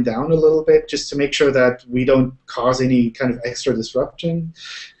crawling down a little bit just to make sure that we don't cause any kind of extra disruption.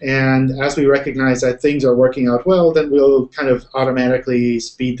 And as we recognize that things are working out well, then we'll kind of automatically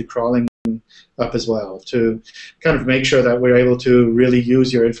speed the crawling up as well to kind of make sure that we're able to really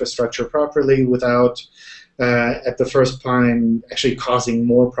use your infrastructure properly without, at the first time, actually causing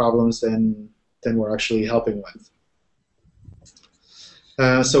more problems than we're actually helping with.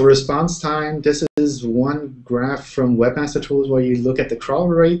 So response time, this is one graph from Webmaster Tools where you look at the crawl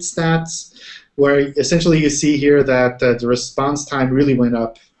rate stats, where essentially you see here that the response time really went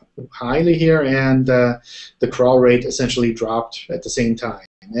up highly here, and the crawl rate essentially dropped at the same time.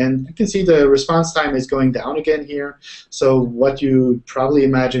 And you can see the response time is going down again here. So what you probably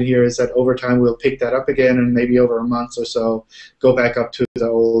imagine here is that over time we'll pick that up again, and maybe over a month or so go back up to the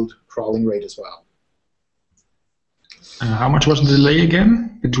old crawling rate as well. How much was the delay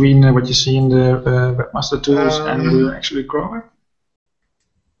again between what you see in the Webmaster Tools and the actually crawler?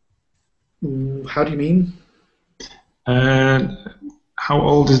 How do you mean? How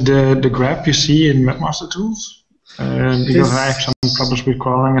old is the graph you see in Webmaster Tools? Because I have some problems with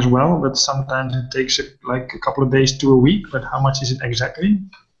crawling as well, but sometimes it takes like a couple of days to a week. But how much is it exactly?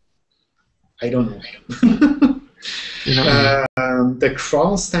 I don't know. The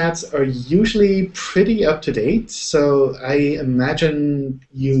crawl stats are usually pretty up to date, so I imagine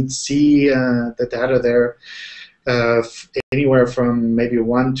you'd see the data there anywhere from maybe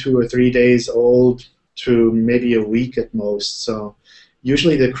 1, 2, or 3 days old to maybe a week at most. So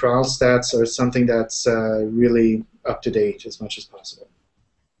usually the crawl stats are something that's really up to date as much as possible.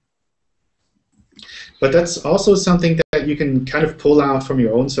 But that's also something that you can kind of pull out from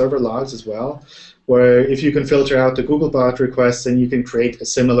your own server logs as well, where if you can filter out the Googlebot requests, then you can create a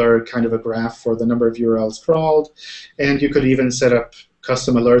similar kind of a graph for the number of URLs crawled, and you could even set up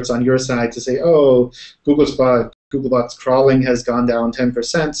custom alerts on your side to say, oh, Googlebot's crawling has gone down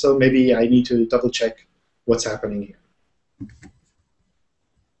 10%, so maybe I need to double check what's happening here.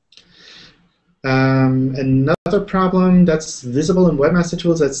 Another problem that's visible in Webmaster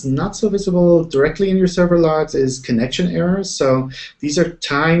Tools that's not so visible directly in your server logs is connection errors. So these are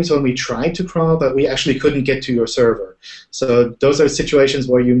times when we tried to crawl, but we actually couldn't get to your server. So those are situations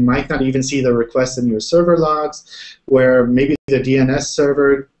where you might not even see the request in your server logs, where maybe the DNS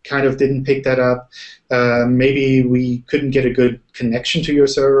server kind of didn't pick that up. Maybe we couldn't get a good connection to your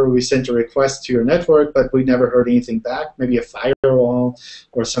server. We sent a request to your network, but we never heard anything back. Maybe a firewall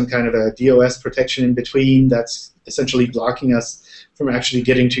or some kind of a DOS protection in between that's essentially blocking us from actually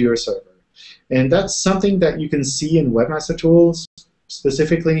getting to your server. And that's something that you can see in Webmaster Tools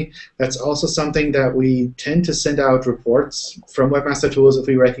specifically. That's also something that we tend to send out reports from Webmaster Tools if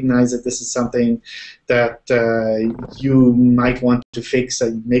we recognize that this is something that you might want to fix,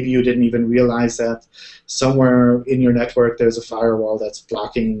 and maybe you didn't even realize that somewhere in your network there's a firewall that's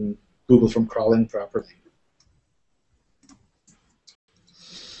blocking Google from crawling properly.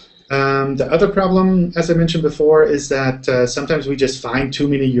 The other problem, as I mentioned before, is that sometimes we just find too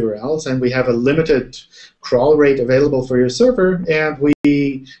many URLs and we have a limited crawl rate available for your server, and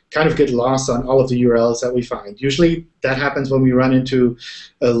we kind of get lost on all of the URLs that we find. Usually that happens when we run into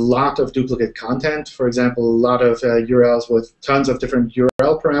a lot of duplicate content. For example, a lot of URLs with tons of different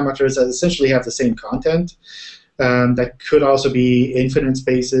URL parameters that essentially have the same content. That could also be infinite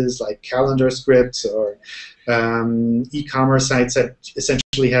spaces like calendar scripts or e-commerce sites that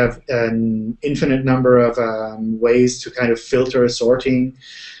essentially have an infinite number of ways to kind of filter sorting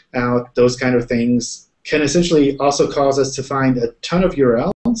out. Those kind of things can essentially also cause us to find a ton of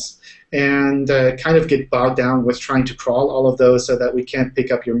URLs and kind of get bogged down with trying to crawl all of those so that we can't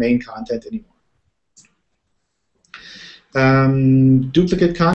pick up your main content anymore.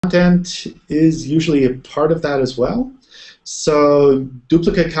 Duplicate content is usually a part of that as well. So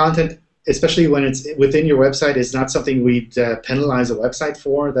duplicate content, especially when it's within your website, is not something we'd penalize a website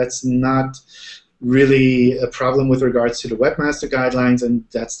for. That's not really a problem with regards to the Webmaster guidelines, and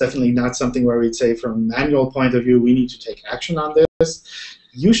that's definitely not something where we'd say from a manual point of view we need to take action on this.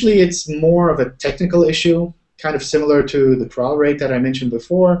 Usually it's more of a technical issue, kind of similar to the crawl rate that I mentioned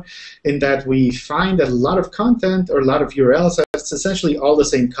before, in that we find that a lot of content or a lot of URLs that's essentially all the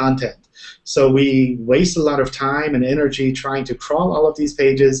same content. So we waste a lot of time and energy trying to crawl all of these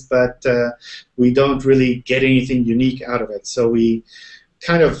pages, but we don't really get anything unique out of it. So we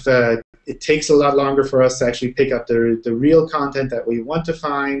kind of it takes a lot longer for us to actually pick up the real content that we want to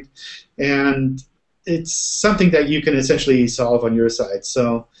find, and it's something that you can essentially solve on your side.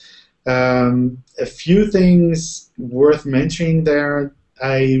 So a few things worth mentioning there.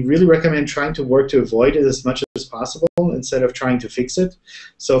 I really recommend trying to work to avoid it as much as possible instead of trying to fix it.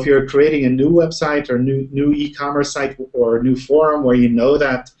 So if you're creating a new website or new e-commerce site or a new forum where you know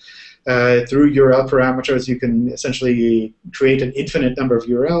that through URL parameters you can essentially create an infinite number of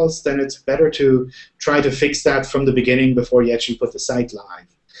URLs, then it's better to try to fix that from the beginning before you actually put the site live.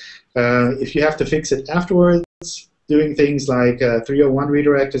 If you have to fix it afterwards, doing things like 301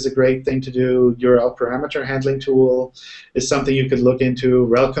 redirect is a great thing to do. URL parameter handling tool is something you could look into.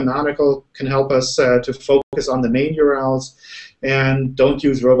 Rel Canonical can help us to focus on the main URLs. And don't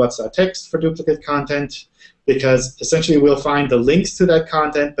use robots.txt for duplicate content, because essentially we'll find the links to that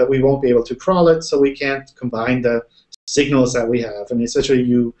content, but we won't be able to crawl it, so we can't combine the signals that we have. And essentially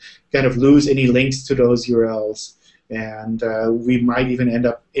you kind of lose any links to those URLs, and we might even end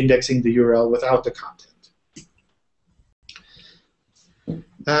up indexing the URL without the content.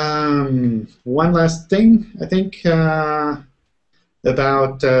 One last thing, I think, about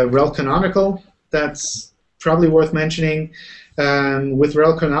rel canonical that's probably worth mentioning. With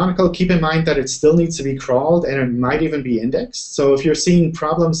rel canonical, keep in mind that it still needs to be crawled, and it might even be indexed. So if you're seeing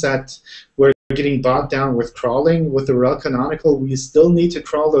problems that we're getting bogged down with crawling, with the rel canonical, we still need to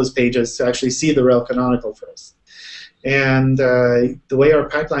crawl those pages to actually see the rel canonical first. And the way our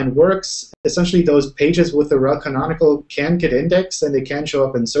pipeline works, essentially those pages with the rel canonical can get indexed and they can show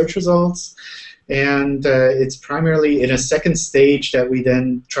up in search results. And it's primarily in a second stage that we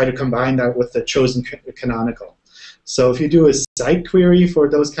then try to combine that with the chosen canonical. So if you do a site query for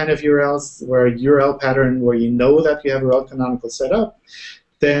those kind of URLs, where a URL pattern where you know that you have a rel canonical set up,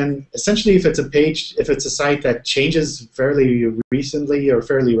 then essentially if it's a page, if it's a site that changes fairly recently or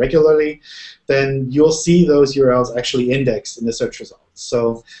fairly regularly, then you'll see those URLs actually indexed in the search results.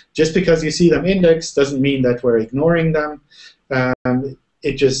 So just because you see them indexed doesn't mean that we're ignoring them.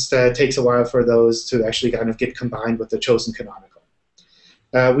 It just takes a while for those to actually kind of get combined with the chosen canonical.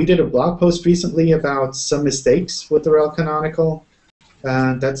 We did a blog post recently about some mistakes with the rel canonical.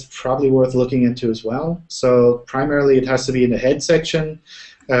 That's probably worth looking into as well. So primarily it has to be in the head section.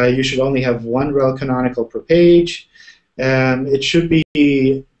 You should only have one rel canonical per page. It should be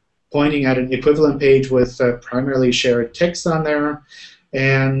pointing at an equivalent page with primarily shared text on there.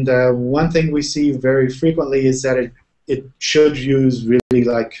 And one thing we see very frequently is that it should use really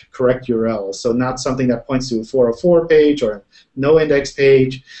like correct URLs. So not something that points to a 404 page or a no index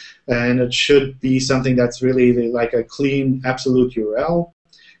page. And it should be something that's really like a clean absolute URL.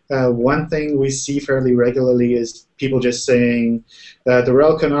 One thing we see fairly regularly is people just saying the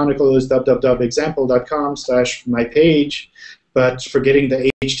rel canonical is www.example.com/mypage, but forgetting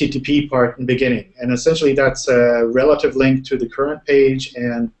the HTTP part in the beginning. And essentially that's a relative link to the current page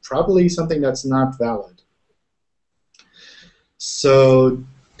and probably something that's not valid. So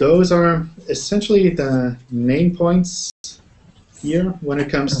those are essentially the main points here when it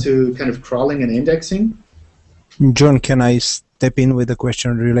comes to kind of crawling and indexing. John, can I step in with a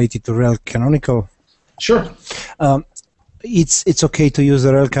question related to rel canonical? Sure. It's okay to use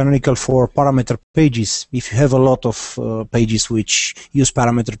the rel canonical for parameter pages if you have a lot of pages which use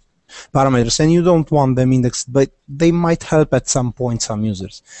parameters and you don't want them indexed, but they might help at some point some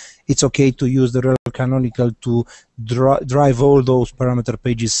users. It's okay to use the rel canonical to drive all those parameter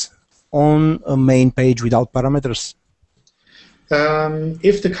pages on a main page without parameters.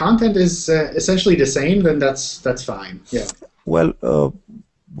 If the content is essentially the same, then that's fine. Yeah. Well,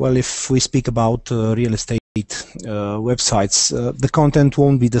 if we speak about real estate websites, the content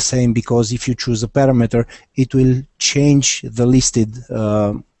won't be the same, because if you choose a parameter, it will change the listed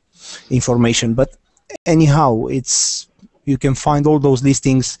information. But anyhow, you can find all those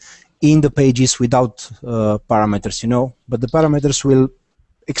listings in the pages without parameters, you know. But the parameters will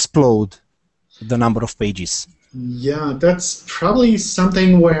explode the number of pages. Yeah, that's probably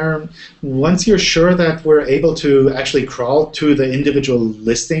something where once you're sure that we're able to actually crawl to the individual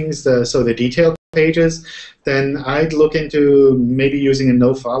listings, so the detailed pages, then I'd look into maybe using a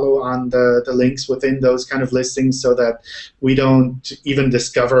no-follow on the links within those kind of listings so that we don't even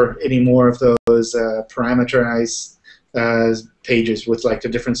discover any more of those parameterized pages with like a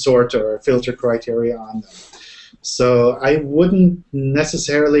different sort or filter criteria on them. So I wouldn't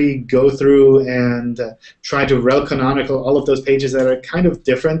necessarily go through and try to rel canonical all of those pages that are kind of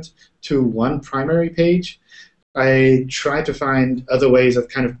different to one primary page. I try to find other ways of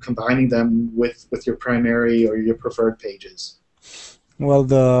kind of combining them with your primary or your preferred pages. Well,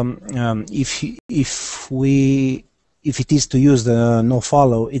 if it is to use the no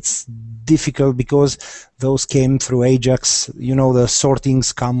follow, it's difficult because those came through Ajax. You know, the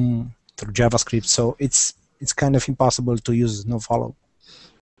sortings come through JavaScript, so it's kind of impossible to use no follow.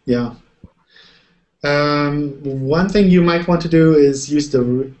 Yeah. One thing you might want to do is use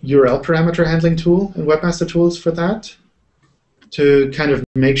the URL parameter handling tool in Webmaster Tools for that, to kind of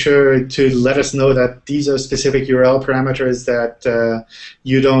make sure to let us know that these are specific URL parameters that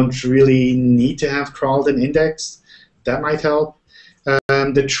you don't really need to have crawled and indexed. That might help.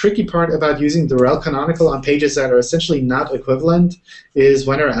 The tricky part about using the rel canonical on pages that are essentially not equivalent is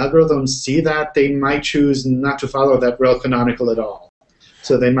when our algorithms see that, they might choose not to follow that rel canonical at all.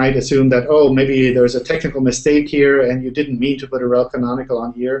 So they might assume that, oh, maybe there's a technical mistake here and you didn't mean to put a rel canonical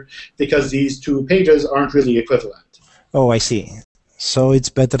on here because these two pages aren't really equivalent. Oh, I see. So it's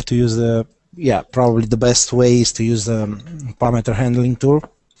better to use probably the best way is to use the parameter handling tool.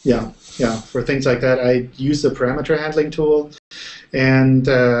 Yeah. For things like that, I use the parameter handling tool. And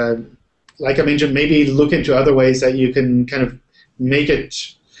like I mentioned, maybe look into other ways that you can kind of make it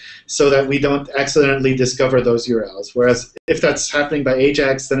so that we don't accidentally discover those URLs. Whereas if that's happening by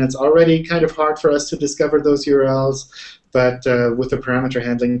Ajax, then it's already kind of hard for us to discover those URLs. But with the parameter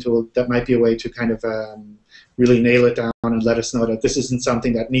handling tool, that might be a way to kind of really nail it down and let us know that this isn't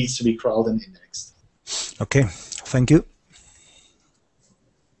something that needs to be crawled and indexed. Okay, thank you.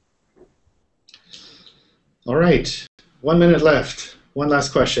 All right, 1 minute left. One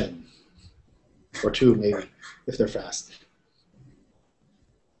last question, or two maybe, if they're fast.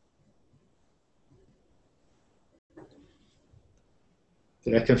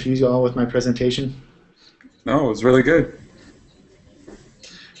 Did I confuse you all with my presentation? No, it was really good.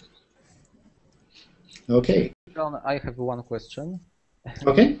 Okay. John, I have one question.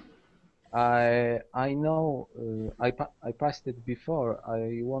 Okay. I know I passed it before.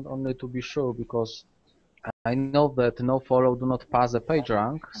 I want only to be sure because I know that no follow do not pass a page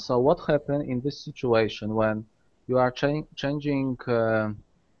rank. So what happened in this situation when you are changing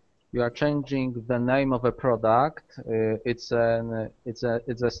the name of a product? It's a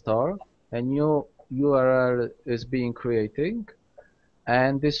store. A new URL is being created,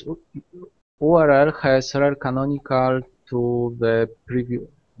 and this URL has rel canonical to the previous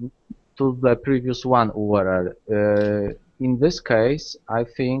one URL. In this case, I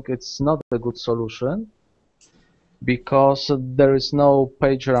think it's not a good solution because there is no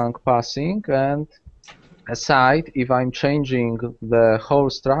page rank passing, and aside, if I'm changing the whole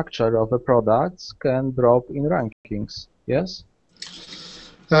structure of the products, can drop in rankings. Yes?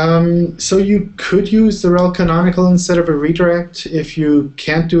 So you could use the rel canonical instead of a redirect if you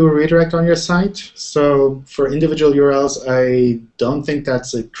can't do a redirect on your site. So for individual URLs, I don't think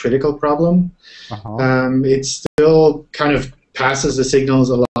that's a critical problem. It still kind of passes the signals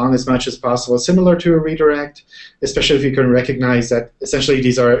along as much as possible, similar to a redirect, especially if you can recognize that essentially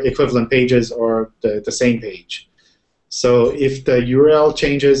these are equivalent pages or the same page. So if the URL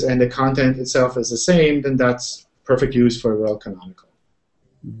changes and the content itself is the same, then that's perfect use for rel canonical.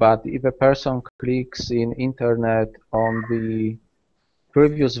 But if a person clicks in internet on the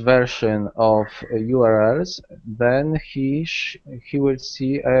previous version of URLs, then he will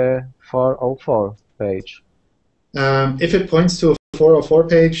see a 404 page. If it points to a 404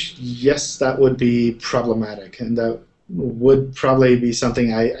 page, yes, that would be problematic, and that would probably be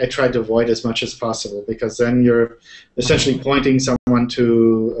something I try to avoid as much as possible, because then you're essentially pointing someone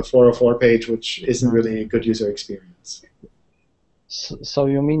to a 404 page, which isn't really a good user experience. So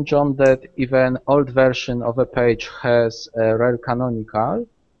you mean, John, that if an old version of a page has a rel canonical,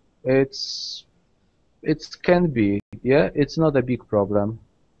 it can be, yeah, it's not a big problem.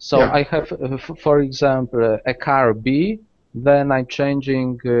 So yeah. I have, for example, a car B, then I'm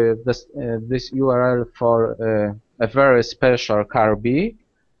changing this URL for a very special car B,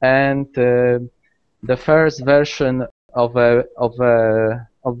 and the first version of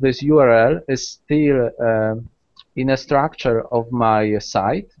this URL is still in a structure of my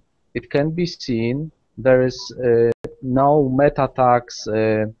site, it can be seen there is no meta tags,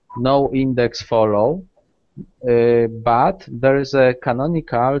 no index follow, but there is a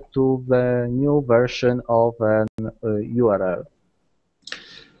canonical to the new version of an URL.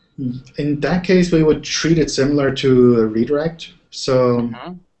 In that case, we would treat it similar to a redirect. So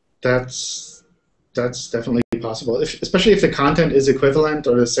Mhm. that's definitely possible, especially if the content is equivalent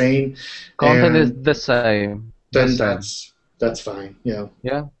or the same. Content is and the same. then that's fine. Yeah.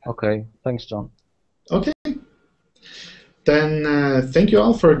 Yeah. Okay. Thanks, John. Okay. Then thank you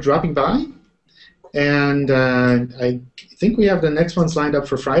all for dropping by, and I think we have the next ones lined up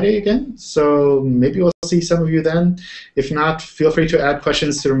for Friday again. So maybe we'll see some of you then. If not, feel free to add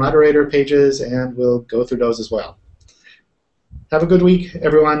questions to the moderator pages, and we'll go through those as well. Have a good week,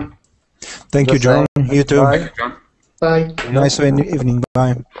 everyone. Thank you, John. You too. Bye. Thank you, John. Bye. Nice evening.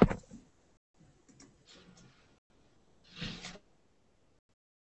 Bye.